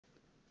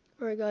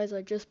Alright guys,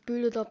 I just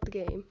booted up the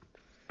game.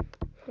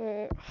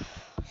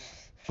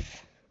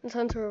 Let's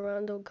enter a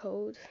random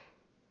code.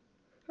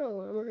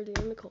 Oh, I'm already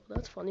in the code,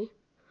 that's funny.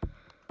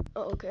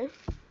 Oh, okay.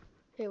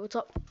 Hey, what's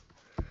up?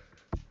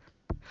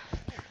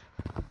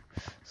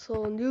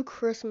 So, new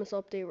Christmas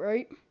update,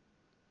 right?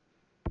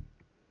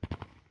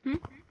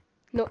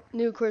 No,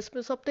 new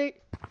Christmas update?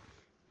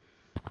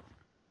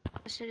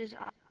 Yes, it is.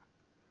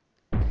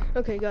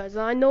 Okay guys,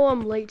 I know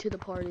I'm late to the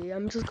party.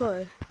 I'm just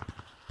gonna...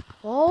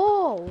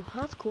 Oh,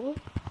 that's cool.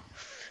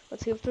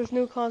 Let's see if there's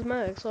new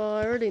cosmetics. Oh,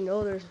 I already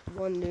know there's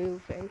one new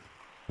thing.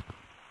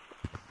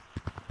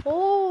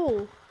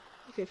 Oh!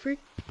 Okay, 3,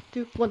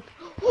 2, 1.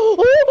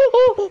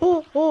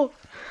 Oh!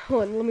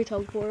 Hold on, let me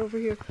teleport over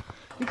here.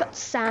 We got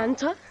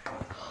Santa.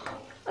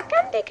 A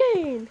candy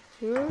cane!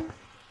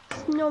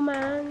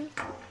 Snowman.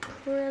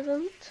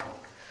 Present.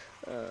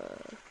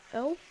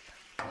 Elf.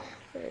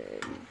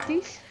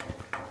 These.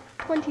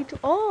 22.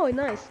 Oh,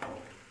 nice.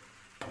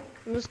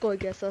 I'm just gonna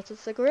guess that's a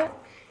cigarette.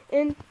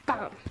 And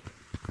bam.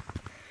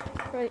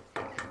 Right.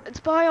 Let's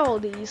buy all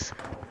these.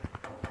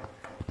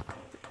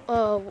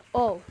 Oh.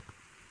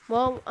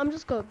 Well, I'm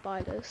just gonna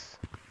buy this.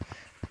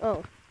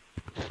 Oh.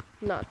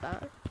 Not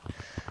that.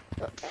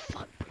 Oh,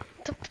 fuck.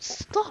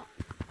 Stop.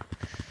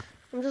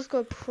 I'm just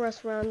gonna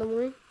press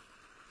randomly.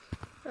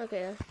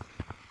 Okay.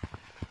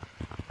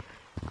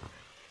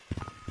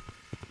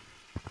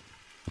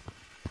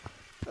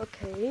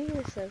 Okay,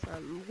 it says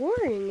I'm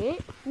wearing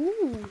it.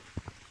 Ooh.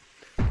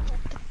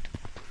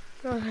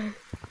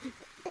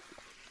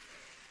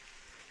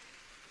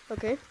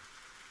 Okay.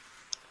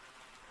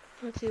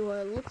 Let's see what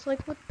it looks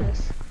like with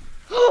this.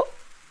 Oh!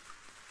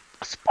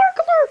 A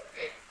sparkler!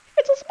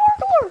 It's a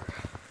sparkler!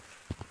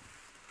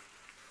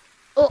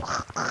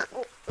 Ugh.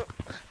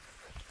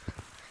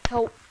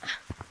 Help.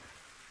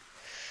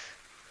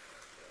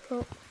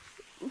 Oh.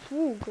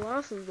 Ooh,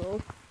 glasses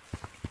though.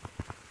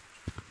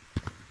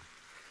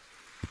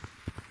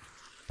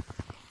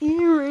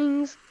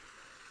 Earrings.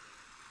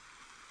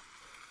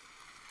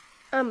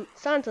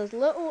 Santa's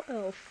little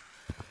elf.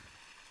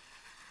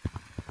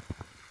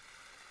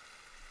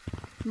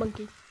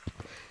 Monkey.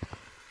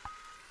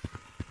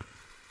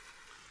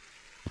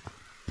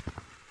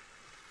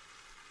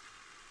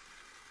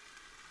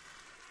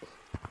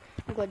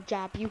 I'm gonna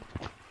jab you.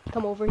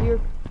 Come over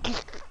here.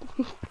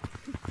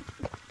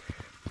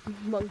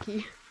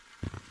 Monkey.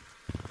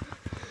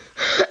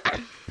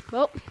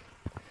 Well,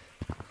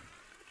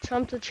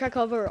 time to check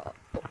other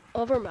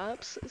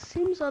maps. It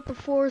seems that the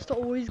forest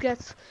always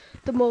gets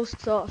the most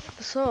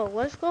stuff. So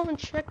let's go and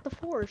check the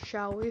forest,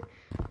 shall we? You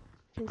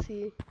can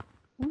see.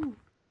 Ooh.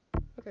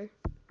 Okay.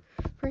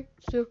 3,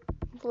 2,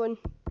 1.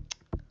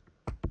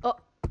 Oh.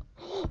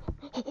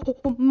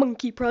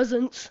 Monkey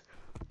presents.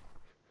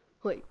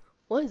 Wait,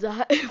 what is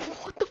that?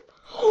 What the?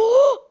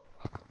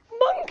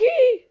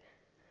 Monkey!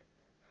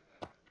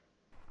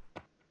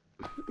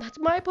 That's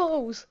my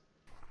pose.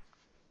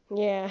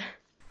 Yeah.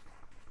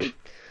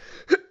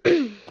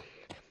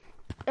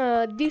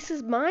 This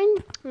is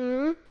mine.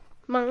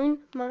 Mine,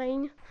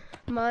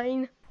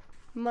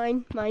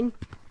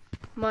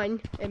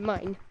 and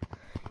mine.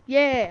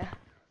 Yeah,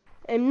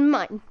 and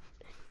mine.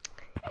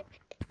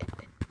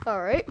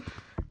 Alright.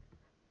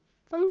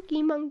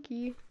 Funky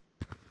monkey.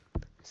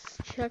 Let's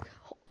check.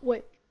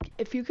 Wait,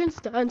 if you can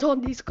stand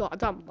on these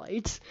goddamn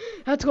lights,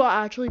 that's gonna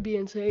actually be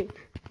insane.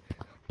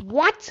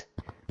 What?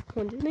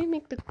 When did they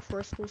make the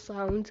crystal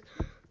sound?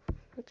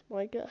 That's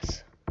my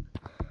guess.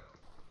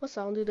 What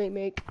sound do they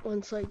make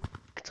once I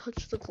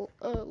touch the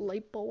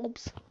light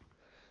bulbs?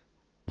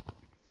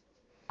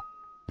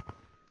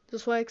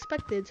 Just what I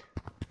expected.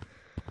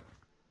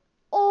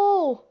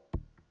 Oh!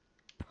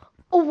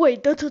 Oh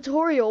wait, the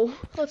tutorial.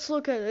 Let's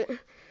look at it.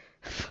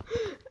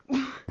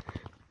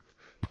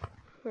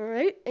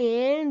 Alright,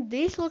 and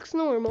this looks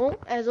normal.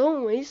 As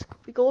always,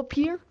 we go up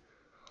here.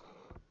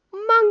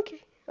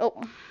 Monkey!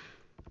 Oh.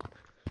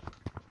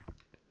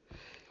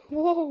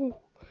 Whoa!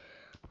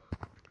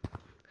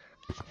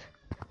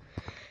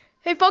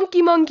 Hey,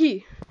 funky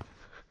monkey!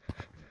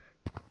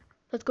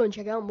 Let's go and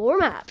check out more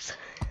maps.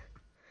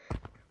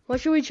 What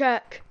should we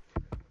check?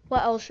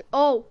 What else?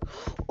 Oh,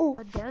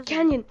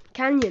 Canyon.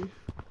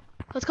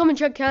 Let's come and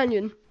check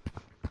Canyon.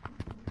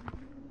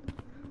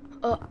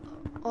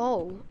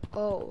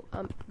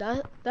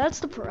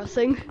 That's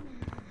depressing.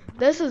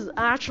 This is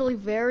actually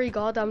very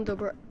goddamn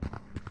depressing.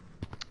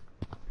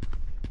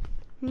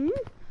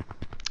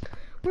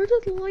 Where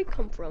did the light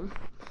come from?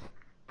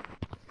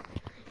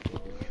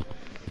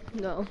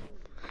 No.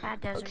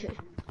 Bad desert. Okay.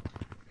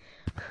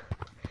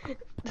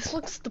 This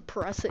looks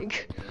depressing.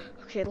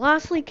 Okay,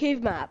 lastly,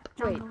 cave map.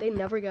 Wait, they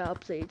never got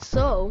updates,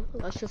 so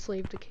let's just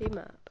leave the cave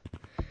map.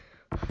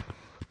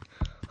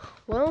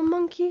 Well,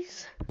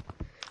 monkeys,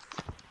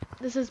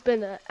 this has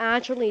been an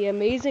actually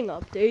amazing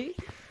update.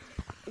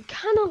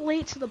 Kind of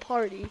late to the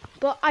party,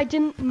 but I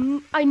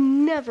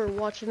never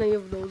watched any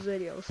of those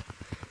videos.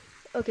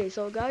 Okay,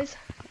 so guys,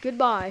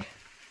 goodbye.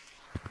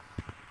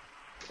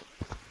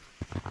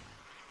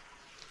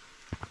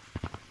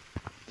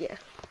 Yeah.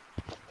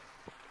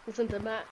 Listen to